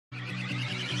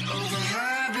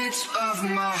bits of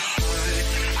my heart.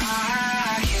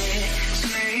 I can't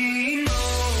say no.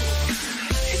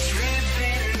 It's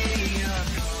ripping me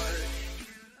apart.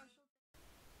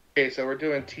 Okay, so we're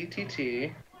doing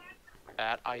TTT.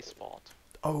 At Ice Vault.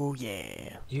 Oh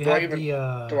yeah. Do I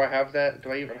have that?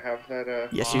 Do I even have that?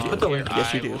 Yes, you do. Put the link.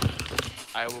 Yes, you do.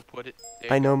 I will put it.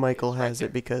 I know Michael has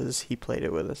it because he played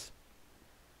it with us.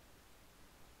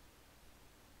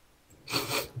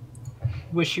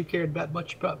 Wish you cared that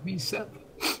much about me, Seth.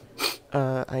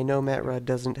 I know Matt Rudd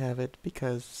doesn't have it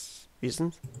because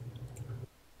reasons.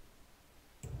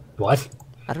 What?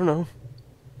 I don't know.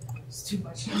 It's too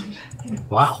much.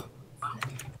 Wow.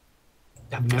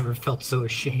 I've never felt so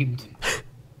ashamed.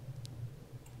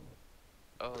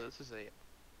 Oh, this is a.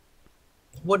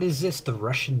 What is this? The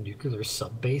Russian nuclear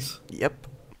sub base? Yep,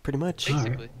 pretty much.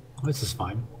 Basically. Right. This is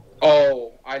fine.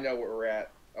 Oh, I know where we're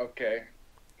at. Okay.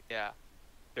 Yeah.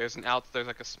 There's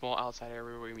like a small outside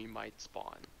area where we might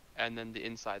spawn, and then the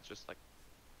inside's just like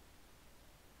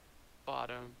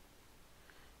bottom.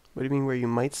 What do you mean where you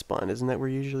might spawn? Isn't that where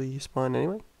usually you spawn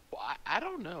anyway? Well, I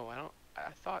don't know.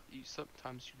 I thought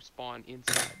sometimes you spawn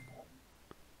inside.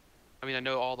 I mean, I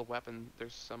know all the weapon.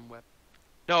 There's some weapon.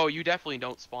 No, you definitely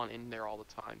don't spawn in there all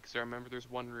the time, because I remember there's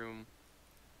one room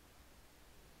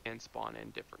and spawn in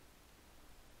different.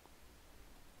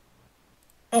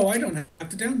 Oh, I don't have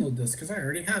to download this because I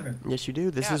already have it. Yes, you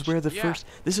do. This Yeah, is where the yeah. first.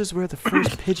 This is where the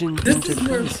first pigeon. This is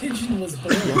where place. Pigeon was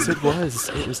born. Yes, it was.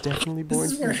 It was definitely born.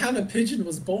 This is where How the Pigeon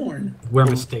was born. Where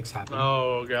mistakes happen.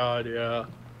 Oh god, yeah.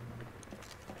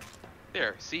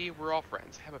 There, see, we're all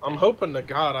friends. Have a I'm pigeon. hoping to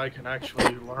God I can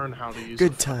actually learn how to use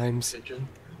Good a times. pigeon.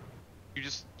 You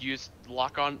just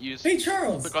lock on. You just Hey,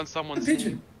 Charles. click on someone's The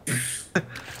pigeon.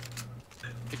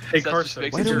 Hey, That just Carson,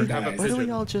 makes Why it don't, we, your- have a why don't we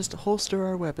pigeon. all just holster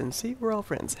our weapons? See, we're all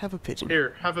friends. Have a pigeon.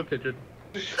 Here, have a pigeon.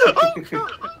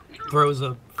 Throws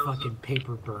a fucking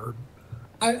paper bird.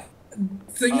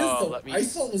 Thing Oh, is, let me though,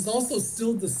 Icefault was also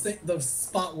still the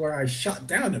spot where I shot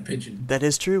down a pigeon. That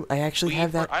is true. I actually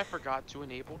have that. I forgot to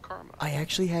enable karma. I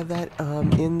actually have that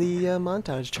in the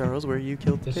montage, Charles, where you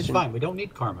killed the This is pigeon. fine. We don't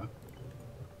need karma.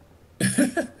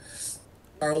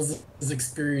 Charles'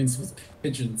 experience with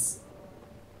pigeons.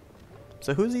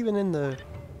 So who's even in the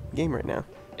game right now?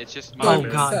 It's just Oh, my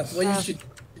God. Seth, what you should,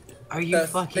 Are you Seth,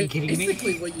 fucking kidding me?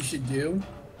 basically what you should do,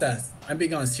 Seth, I'm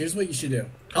being honest, here's what you should do.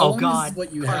 How Oh long God. is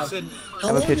what you Carson. have? How Have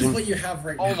a long pigeon. is what you have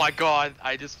right now? Oh my god,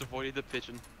 I just avoided the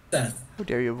pigeon. Seth, How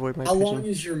dare you avoid my how pigeon? long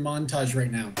is your montage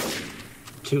right now?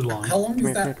 Too long. How long Come is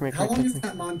here, that? come here, How come long here, is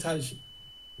that montage?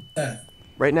 Seth,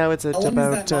 Right now it's at How long is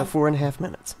about that 4.5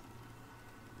 minutes.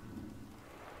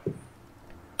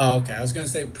 oh, okay. I was gonna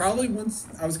say probably once.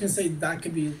 I was gonna say that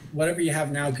could be whatever you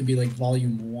have now could be like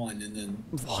volume 1, and then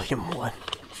Volume 1.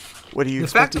 What do you The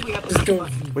expect? fact that we have Just to go-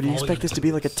 What do you expect this to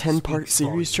be, like a 10-part speaks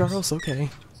series, volumes. Charles? Okay.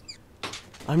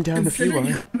 I'm down if you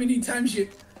considering are. how many times you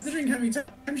hit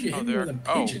me with a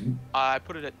pigeon. I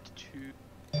put it at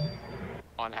 2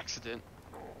 on accident.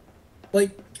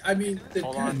 Like, I mean, it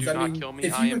Hold on, depends. do I not mean, kill me.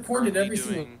 if I you am recorded every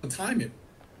currently single time,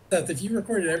 Seth, if you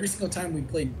recorded every single time we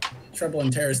played Trouble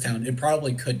in Terrorist Town, it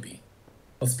probably could be.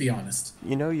 Let's be honest.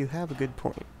 You know, you have a good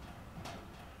point.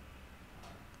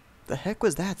 The heck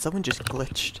was that? Someone just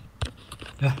glitched.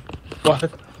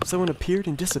 What? Someone appeared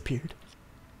and disappeared.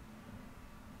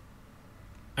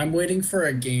 I'm waiting for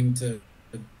a game to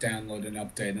download an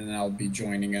update, and then I'll be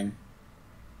joining in.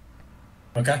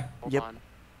 Okay? Hold Yep. on.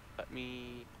 Let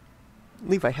me.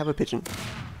 Levi, have a pigeon.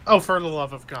 Oh, for the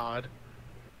love of God.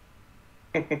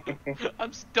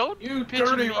 Don't You pitch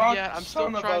dirty me rock yet. I'm still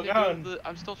son of trying a to gun. do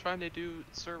I'm still trying to do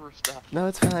server stuff. No,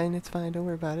 it's fine. It's fine. Don't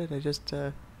worry about it. I just,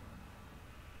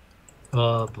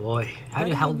 Oh boy. How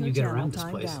the hell do you get around this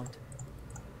place?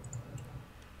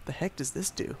 the heck does this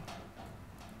do?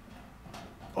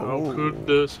 How could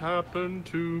this happen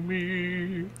to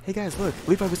me? Hey guys, look.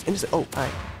 Levi was innocent. Oh, hi.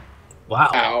 Wow.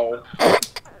 Ow.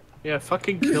 Yeah,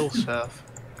 fucking kill Seth.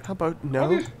 How about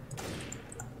no?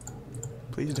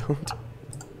 Please don't.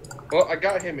 Well, I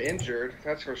got him injured.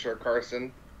 That's for sure,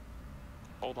 Carson.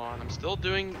 Hold on, I'm still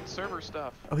doing server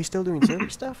stuff. Oh, he's still doing server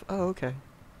stuff? Oh, okay.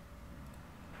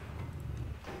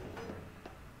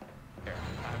 There,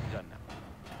 I'm done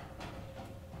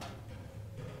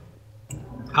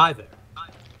now. Hi there.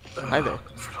 Hi there.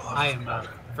 I am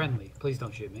friendly. Please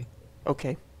don't shoot me.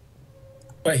 Okay.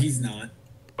 But he's not.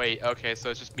 Wait, okay, so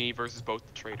it's just me versus both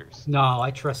the traders. No,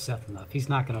 I trust Seth enough. He's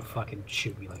not gonna fucking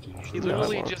shoot me like he He usually No, I does.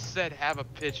 literally won't. just said have a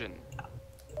pigeon.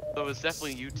 So it's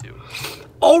definitely you two.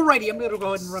 Alrighty, I'm gonna go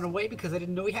ahead and run away because I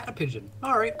didn't know he had a pigeon.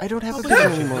 Alright. I don't have a I'll pigeon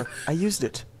be- anymore. I used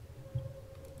it.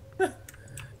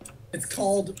 It's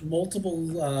called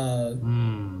multiple,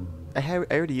 I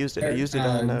already used it. I used it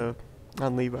on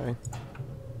On Levi.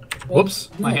 Whoops,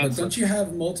 No, my but hand don't slipped. you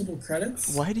have multiple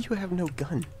credits? Why do you have no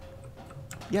gun?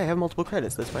 Yeah, I have multiple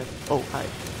credits, that's why. Oh, hi.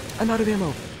 I'm out of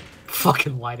ammo.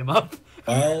 Fucking light him up.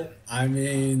 Well, I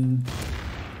mean,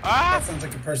 Ah! that sounds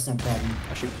like a personal problem.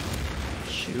 Oh, shoot.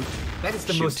 Shoot. That is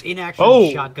the Shoot. most inaction Oh,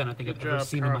 shotgun I think I've good ever job,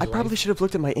 seen in my Carl. I life. probably should have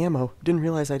looked at my ammo. Didn't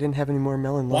realize I didn't have any more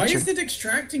melon Why launcher. is it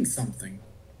extracting something?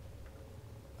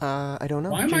 I don't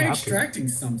know. Why am Shouldn't I have to. extracting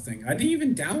something? I didn't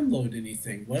even download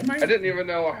anything. What am I? I didn't even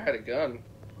know I had a gun.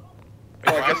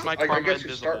 Why Well, I is guess, my I karma guess you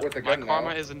invisible? start with a My gun karma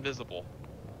now. is invisible.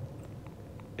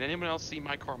 Can anyone else see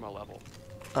my karma level?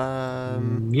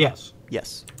 Yes.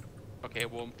 Yes. Okay,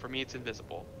 well, for me it's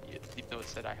invisible. Even though it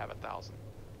said I have 1,000.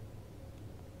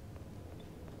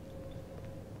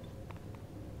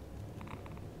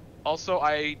 Also,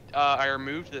 I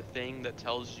removed the thing that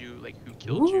tells you like who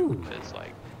killed you Ooh. because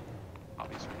like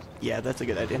obvious reasons. Yeah, that's a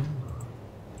good idea.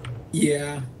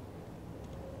 Yeah.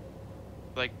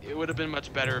 Like it would have been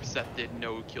much better if Seth did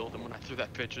know who killed him when I threw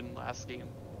that pigeon last game.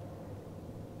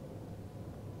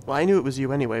 Well, I knew it was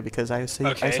you anyway because I saw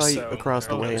you so- across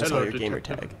the way and saw Hello, your gamer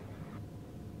detective. tag.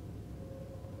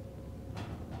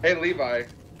 Hey Levi,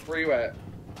 where you at?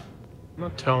 I'm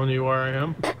not telling you where I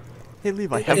am. Hey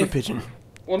Levi, have a pigeon.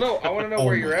 Well, no, I want to know Oh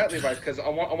where my you're at, Levi, because I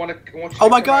want you. Oh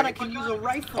my to god, come I out- can use a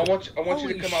rifle. I want you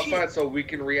Holy to come shit. outside so we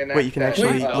can reenact. Wait, you can that,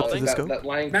 actually look through the scope? That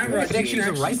line. Matt, I right, can actually use a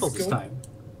actually rifle this scope? time.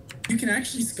 You can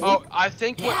actually scope. Oh, I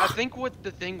think what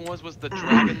the thing was the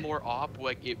Dragon Lore op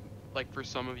like for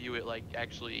some of you it like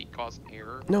actually caused an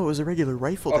error. No, it was a regular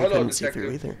rifle Oh, that I hello, couldn't see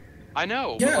through detective. either. I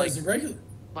know, yeah, but like it's a regular.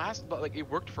 but like it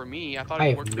worked for me. I thought I it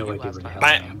have worked no for you idea last where the time. hell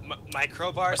I am. My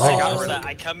crowbar Oh. signals that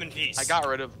I come in peace. I got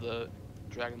rid of the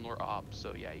Dragon Lore op,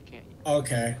 so yeah, you can't.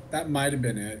 Okay, that might have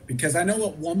been it because I know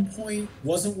at one point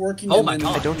wasn't working. Oh and my then,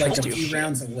 God. I don't like trust a you. few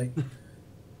rounds of late.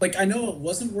 Like I know it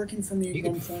wasn't working for me You at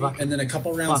can one point, fucking and then a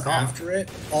couple rounds fuck off. after it,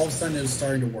 all of a sudden it was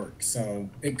starting to work. So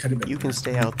it could have been. You can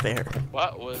stay out there.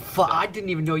 What was? I didn't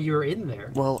even know you were in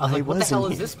there. Well, I was I like, what the was hell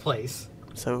in is here. this place?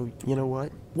 So, you know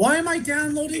what? Why am I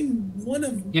downloading one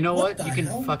of? You know what? the You can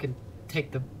hell? fucking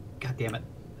take the. God damn it.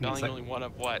 Telling only one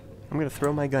of what? I'm gonna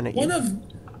throw my gun at One you. of.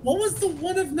 What was the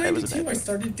one of That was a 92 bad I joke.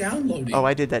 started downloading? Oh,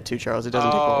 I did that too, Charles. It doesn't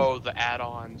take Oh, long. the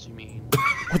add-ons, you mean?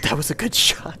 Oh, that was a good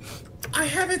shot. I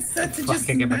have it set to Fuck, just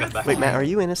I get my gun math back. Wait, Matt, file. are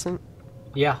you innocent?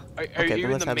 Yeah. Are Okay, you then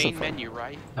in let's the have some main fun. menu,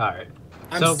 right? Alright.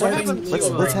 I'm So what starting happened Leo Let's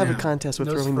to, let's have a now. contest with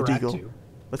Nosferatu? throwing the deagle.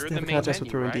 Let's You're in have a the main contest with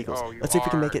menu, throwing right? deagles. Oh, you Let's see if we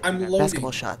can make are. it I'm loading.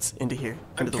 basketball shots into here,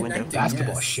 I'm into the window. connecting.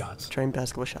 Basketball Yes. shots. Try and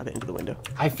basketball shot it into the window.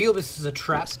 I feel this is a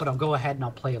trap, but I'll go ahead and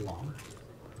I'll play along.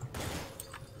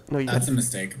 No, you That's a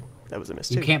mistake. that was a You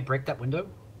mistake. can't break that window?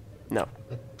 No.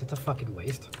 That's a fucking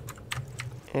waste.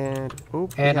 And oh,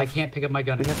 And I we can't pick up my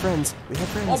gun. have friends. We have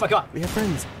friends. Oh my God. We have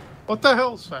friends. What the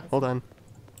hell, Seth? Hold on.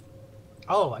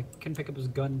 Oh, I can pick up his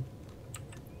gun.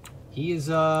 He is,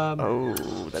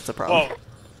 Oh, that's a problem. Whoa.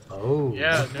 Oh.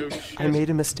 Yeah, no shit. I made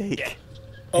a mistake.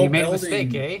 Oh, You made a building.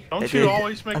 mistake, eh? I Don't you did.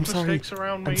 always make I'm sorry. mistakes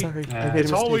around me? I'm sorry. Yeah. I made a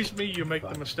It's mistake. always me you make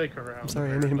the mistake around. I'm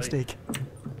sorry. I made a apparently. mistake.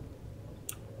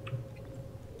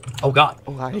 Oh God.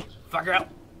 Oh, hi. Fucker out.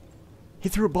 He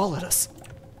threw a ball at us.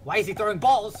 Why is he throwing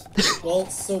balls? Well,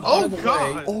 so Oh, by the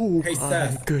God. way, Oh Hey, my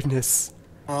Seth. goodness.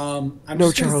 I'm No,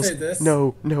 just gonna Charles. say this.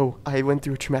 No, no. I went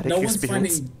through a traumatic No one's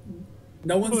experience. finding.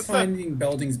 No one's Who's that? finding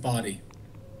Belding's body.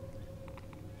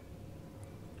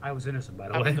 I was innocent, by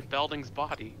the Out way. of the Belding's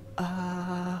body. Oh,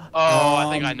 Uh, I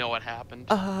think I Um, know what happened.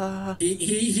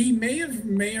 He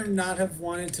may or not have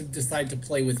wanted to decide to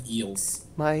play with eels.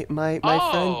 my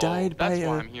oh, friend died by that's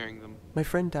why a I'm hearing them. my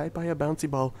friend died by a bouncy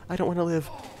ball. I don't want to live.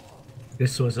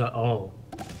 This was a Oh,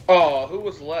 who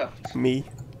was left? Me.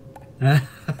 I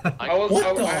was. What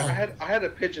I, the? I had a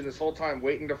pigeon this whole time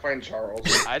waiting to find Charles.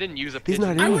 I didn't use a He's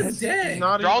pigeon. not I in was yet. dead.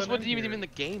 Not Charles even wasn't in even here. in the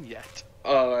game yet.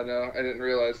 Oh, I know. I didn't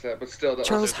realize that, but still, that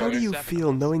Charles, was how do funny. you 7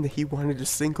 feel knowing that he wanted to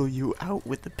single you out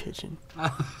with the pigeon?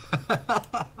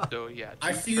 So yeah,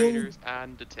 I two feel traitors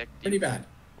and detective. Pretty bad.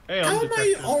 Hey, How I'm am I?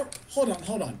 detective. Oh,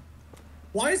 hold on.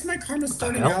 Why is my karma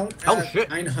starting hell? out Oh, at shit.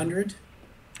 900?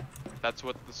 That's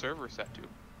what the server set to.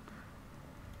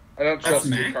 I don't That's trust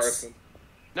you, max? Carson.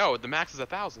 No, the max is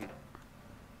 1,000.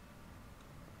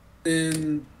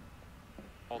 Then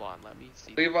Hold on, let me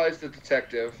see. Levi's the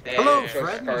detective. I Hello, don't trust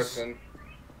friends. Carson.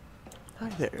 Hi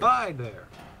there. Hi there.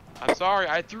 I'm sorry,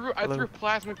 I threw Hello. a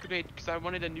plasma grenade because I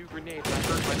wanted a new grenade and I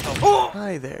hurt myself.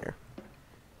 Hi there.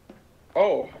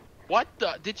 Oh, What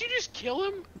the? Did you just kill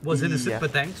him? Was innocent, Yeah.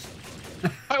 but thanks.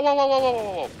 Hey,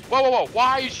 whoa!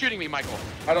 Why are you shooting me, Michael?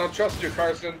 I don't trust you,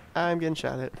 Carson. I'm getting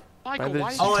shot at. Michael, the why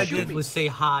did All you I shoot did me? was say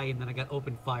hi, and then I got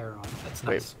open fire on. That's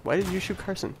Wait, nice. why did you shoot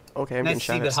Carson? Okay, I'm Nice getting to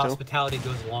see shot that at still. hospitality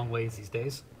goes a long ways these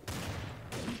days.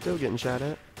 Still getting shot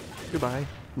at. Goodbye.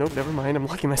 Nope, never mind. I'm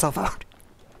locking myself out.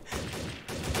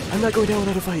 I'm not going down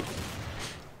without a fight.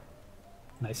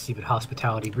 I see, but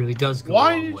hospitality really does go a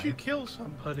Why long did way. you kill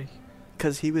somebody?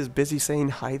 Because he was busy saying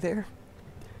hi there.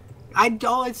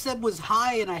 All I said was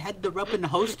hi, and I had the weapon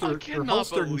holster, I or cannot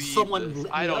holstered, and believe someone this.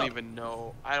 lit I me don't up. even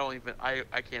know.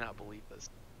 I cannot believe this.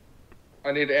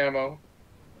 I need ammo.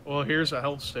 Well, here's a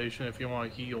health station if you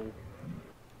want to heal.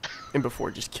 And before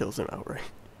it just kills him outright.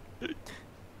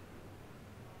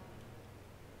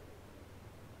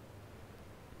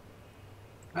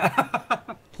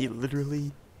 He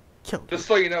literally killed him. Just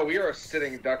so you know, we are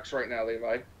sitting ducks right now,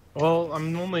 Levi. Well,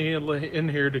 I'm only in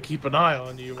here to keep an eye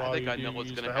on you I while think you I do know what's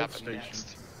use gonna the health happen station.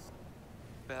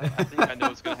 next. I think I know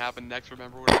what's gonna happen next.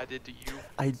 Remember what I did to you?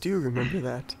 I do remember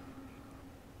that.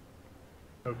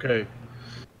 Okay.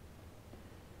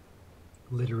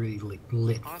 Literally lit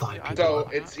Honestly, 5 I people So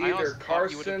up. it's I honestly either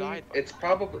thought you would've Carson. died by It's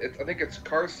probably. I think it's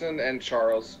Carson and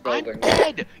Charles I'm building.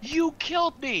 dead. You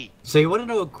killed me. So you want to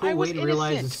know a cool I was way to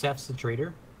realize innocent. that Seth's the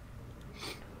traitor?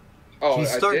 Oh, he I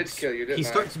starts, did kill you, didn't He I?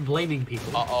 starts blaming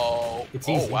people. Uh-oh. It's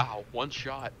Oh, easy. wow. One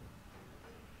shot.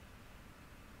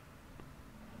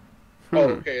 Oh,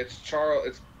 okay. It's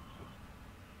Charles.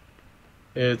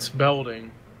 It's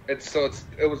Belding. It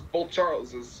was both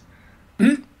Charleses.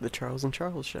 The Charles and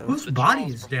Charles show. Whose body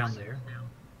is down there?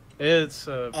 It's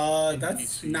That's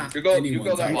NPC. not You go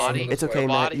anyone's that actually. Body. It's okay, the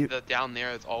Matt, body you- down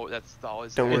there is all. That's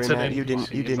always. Don't worry, It's an Matt. You NPC.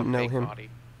 didn't It's a know fake him. body.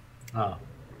 Oh.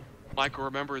 Michael,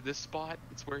 remember this spot?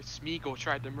 It's where Smeagol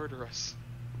tried to murder us.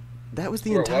 That was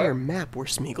the Where entire what? map where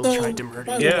Smeagol So, tried to murder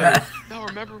by you. the Yeah. way, No,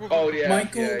 remember when Oh we yeah,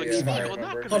 Michael, yeah, Levi. I Hold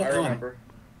remember. on. I remember.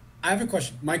 I have a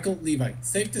question. Michael, Levi,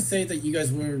 safe to say that you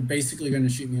guys were basically going to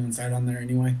shoot me on sight on there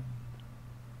anyway?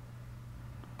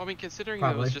 I mean, considering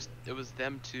Probably. it was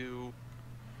them two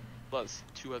plus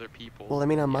 2 other people. Well, I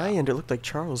mean, on my Yeah. end, it looked like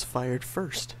Charles fired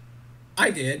first. I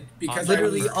did because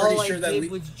Literally, I was all pretty I sure that did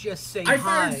was just say I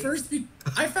hi. fired first.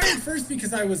 I fired first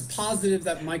because I was positive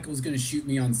that Michael was going to shoot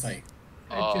me on sight.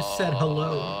 I just said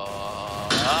hello.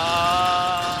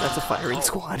 That's a firing Oh.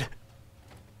 squad.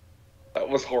 That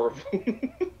was horrible.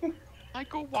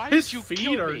 Michael, why His did you feet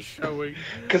kill are me? showing.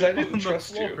 Because I on didn't the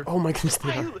trust floor. you. Oh my goodness, they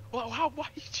are. Why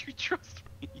did you trust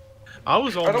me? I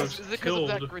was don't- almost Is it because of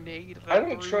that killed. grenade? That I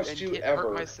don't threw trust and you hit- hurt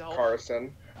ever, myself?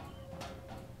 Carson.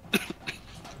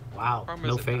 Wow, Karma's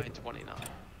no at faith. 929.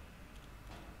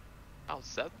 Oh,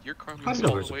 Seth, your I karma's know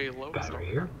all there's the way a low. battery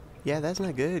here. Yeah, that's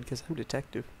not good, because I'm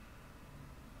detective.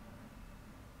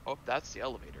 Oh, that's the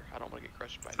elevator. I don't want to get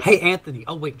crushed by that. Hey, Anthony.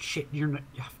 Oh, wait, shit. You're not.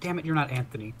 Damn it, you're not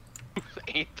Anthony.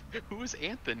 Who's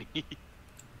Anthony?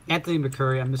 Anthony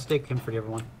McCurry. I mistake him for the other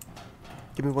one.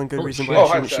 Give me one good Holy reason shit. why I Oh,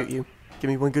 hi, shouldn't Seth. shoot you. Give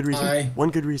me one good reason. Hi. One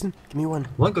good reason. Give me one.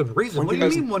 One good reason? One What do good you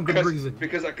reason. mean one good Because, reason?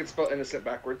 because I could spell innocent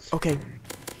backwards. Okay.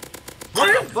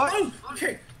 What the fuck? Oh,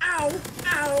 okay. Ow!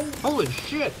 Ow! Holy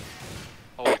shit.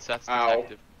 Oh, it's Seth's Ow.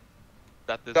 detective.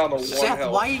 That this Down to one Seth,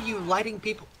 health. why are you lighting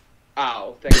people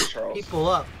Ow, thanks, Charles.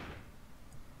 up?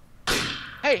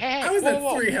 Hey, hey, I hey! was Whoa, at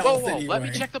whoa, 3 whoa, health whoa! Let me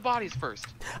anyway. check the bodies first.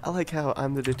 I like how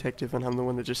I'm the detective and I'm the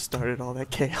one that just started all that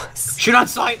chaos. Shoot on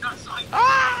sight!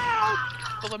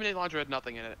 Ah! The lemonade laundry had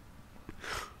nothing in it.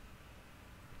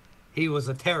 He was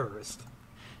a terrorist.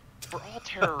 We're all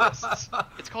terrorists.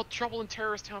 It's called Trouble in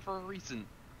Terrorist Town for a reason.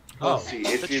 Let's see.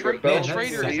 It's The, either the Belgian,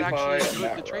 traitor is Levi, actually and the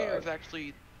Matt traitor Rod. is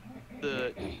actually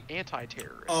the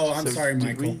anti-terrorist. Oh, I'm So sorry, did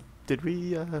Michael. Did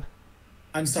we,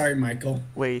 I'm sorry, Michael.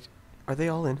 wait. Are they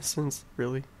all innocents?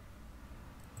 Really?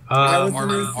 I was are-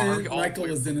 innocent. are- Michael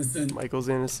was innocent. Michael's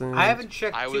innocent. I haven't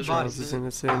checked I two was Charles bodies. is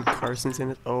innocent. Carson's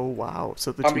innocent. Oh, wow.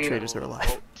 So the I two mean- traitors are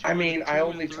alive. I mean, I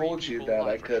only told you that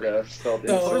I could spelled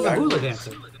No, innocent Where's the hula backwards.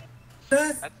 dancer?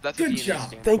 That's a good DNA job.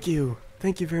 scan. Thank you.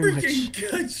 Thank you very much.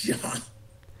 Freaking good job.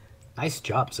 Nice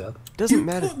job, Seth. Doesn't You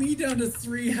matter. put me down to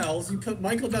 3 health. You put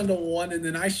Michael down to 1, and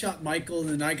then I shot Michael, and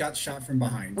then I got shot from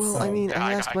behind. Well, so. I mean, Yeah,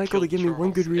 I I asked got Michael to killed give me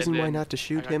one good Charles, reason and why then not to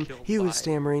shoot I got him. killed He was by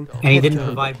stammering. Bill. And he Head didn't code.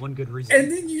 provide one good reason.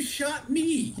 And then you shot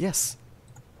me. Yes.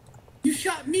 You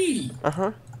shot me.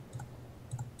 Uh-huh.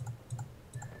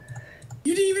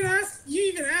 You didn't even ask. You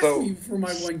even asked So- me for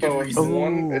my one good So it's reason.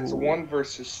 one. It's Oh. 1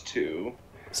 versus 2,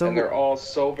 So and they're all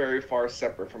so very far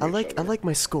separate from I each like other.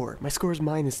 my score. My score is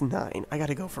 -9. I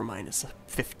gotta go for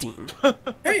 -15.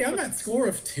 Hey, I'm at score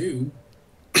of 2.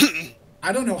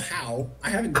 I don't know how. I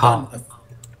haven't Calm. done.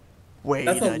 Wait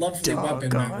That's a a lovely weapon,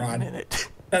 Matt doggone Rod. minute.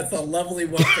 That's a lovely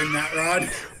weapon, that Rod.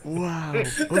 Wow.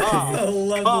 That's Okay. a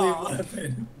lovely Caw.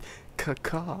 weapon.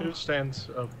 Caw. Who stands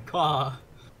up? Caw.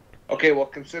 Okay, well,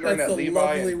 considering That's that a Levi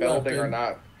lovely and Belding are weapon.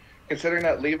 not, considering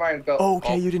that Levi and Belding. Oh,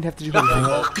 okay, you didn't have to do anything.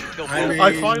 Well, Kill I both. mean,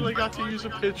 I finally got to use a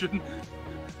pigeon.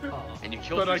 And you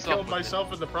killed But I yourself killed with it.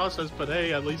 myself in the process, but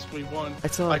hey, at least we won.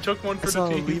 I took one for I saw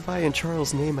the team. Levi and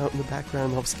Charles' name out in the background,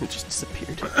 and all of a sudden it just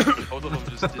disappeared. Both of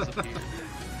them just disappeared.